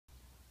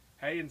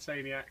Hey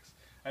Insaniacs,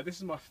 this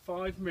is my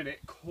 5-minute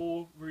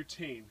core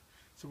routine.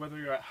 So whether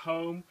you're at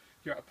home,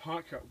 you're at a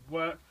park, you're at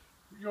work,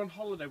 you're on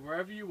holiday,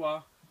 wherever you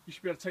are, you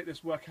should be able to take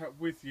this workout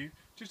with you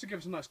just to give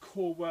us a nice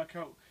core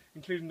workout,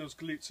 including those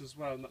glutes as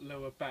well and that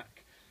lower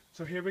back.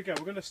 So here we go,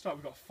 we're going to start.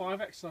 We've got 5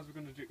 exercises. We're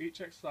going to do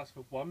each exercise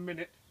for 1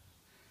 minute.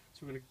 So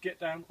we're going to get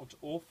down onto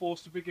all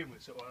fours to begin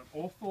with. So we're on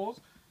all fours,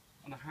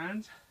 on our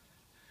hands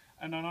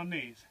and on our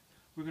knees.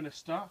 We're going to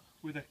start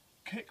with a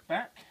kick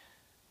back.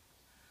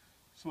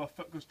 So our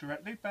foot goes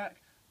directly back,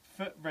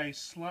 foot raised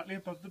slightly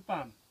above the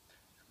bum.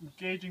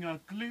 Engaging our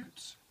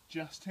glutes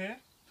just here.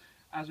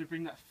 As we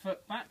bring that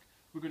foot back,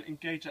 we're going to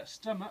engage that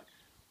stomach,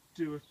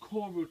 do a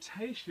core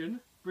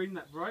rotation, bring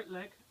that right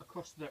leg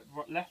across the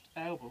left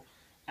elbow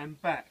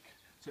and back.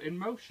 So in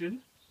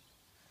motion,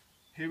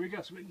 here we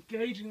go. So we're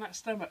engaging that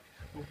stomach.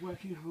 We're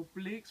working our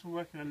obliques, we're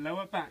working our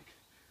lower back,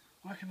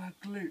 working our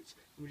glutes.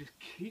 And we just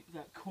keep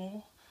that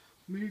core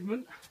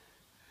movement,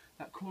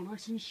 that core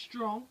nice and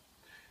strong.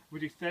 We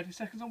do 30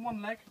 seconds on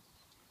one leg,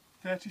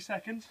 30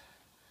 seconds,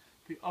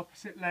 the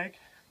opposite leg,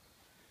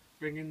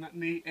 bringing that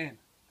knee in,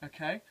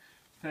 okay?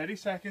 30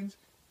 seconds,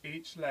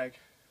 each leg,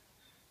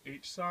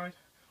 each side,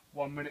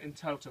 1 minute in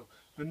total.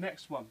 The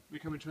next one, we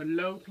come into a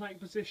low plank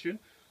position.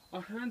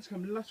 Our hands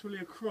come laterally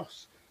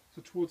across,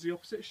 so towards the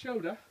opposite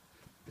shoulder.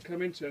 We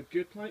come into a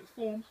good plank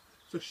form,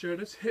 so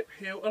shoulders, hip,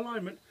 heel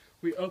alignment.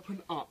 We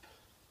open up,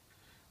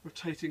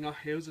 rotating our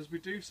heels as we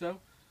do so.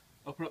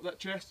 Open up that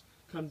chest,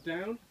 come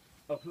down,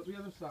 open up the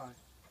other side.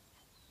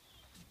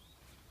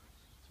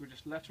 So we're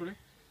just laterally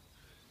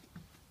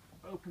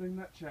opening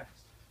that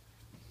chest.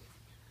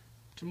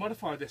 To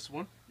modify this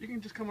one, you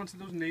can just come onto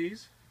those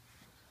knees,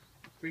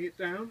 bring it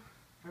down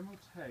and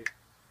rotate.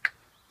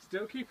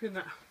 Still keeping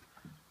that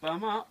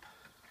bum up.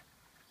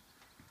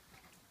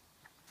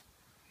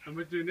 And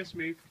we're doing this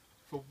move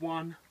for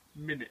 1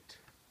 minute.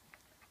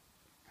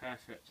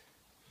 Perfect.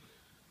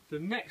 The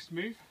next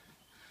move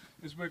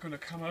is we're going to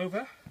come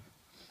over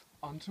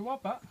onto our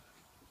butt.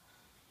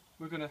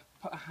 We're going to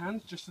put our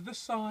hands just to the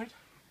side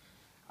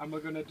and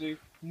we're going to do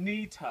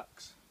knee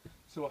tucks.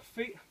 So our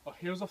feet, our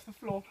heels off the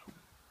floor,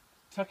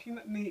 tucking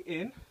that knee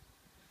in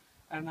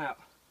and out.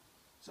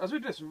 So as we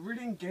do this, we're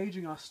really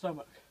engaging our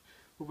stomach.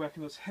 We're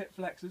working those hip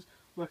flexors,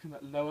 working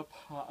that lower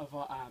part of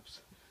our abs.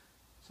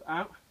 So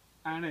out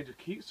and in, just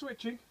keep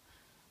switching.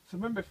 So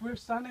remember, if we're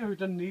standing or we've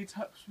done knee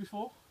tucks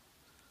before,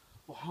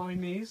 or high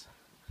knees,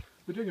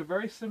 we're doing a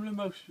very similar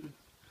motion,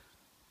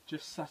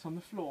 just sat on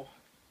the floor.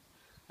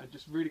 And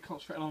just really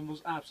concentrating on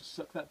those abs to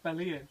suck that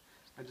belly in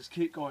and just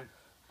keep going.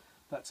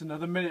 That's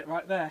another minute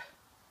right there.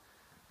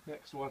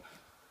 Next one.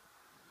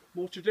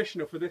 More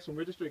traditional for this one,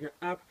 we're just doing an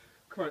ab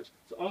crunch.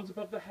 So arms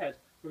above the head,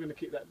 we're going to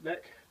keep that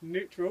neck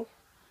neutral,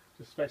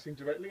 just facing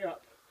directly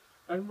up.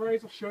 And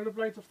raise our shoulder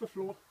blades off the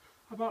floor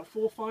about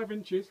 4 or 5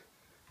 inches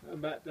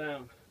and back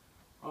down.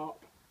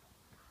 Up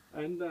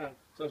and down.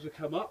 So as we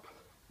come up,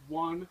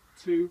 1,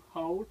 2,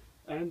 hold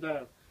and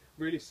down.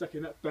 Really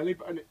sucking that belly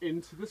button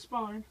into the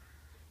spine.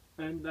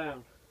 And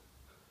down,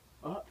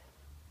 up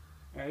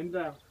and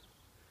down.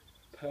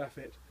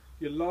 Perfect.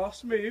 Your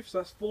last move, so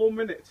that's 4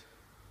 minutes.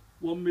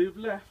 1 move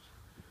left.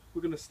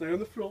 We're going to stay on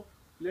the floor,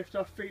 lift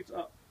our feet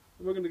up,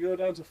 and we're going to go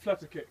down to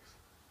flutter kicks.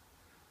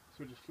 So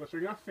we're just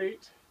fluttering our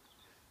feet,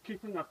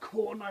 keeping our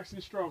core nice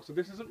and strong. So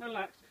this isn't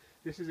relaxed,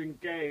 this is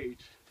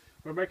engaged.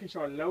 We're making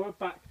sure our lower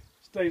back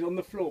stays on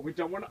the floor. We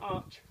don't want to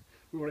arch,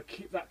 we want to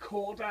keep that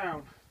core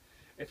down.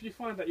 If you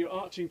find that you're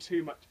arching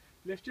too much,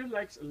 lift your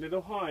legs a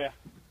little higher.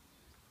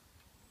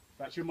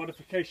 That's your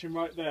modification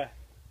right there.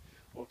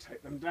 Or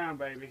take them down,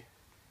 baby.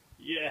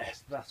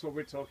 Yes, that's what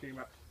we're talking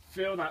about.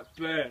 Feel that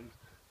burn.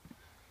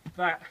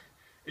 That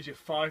is your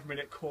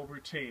 5-minute core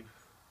routine.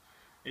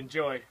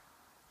 Enjoy.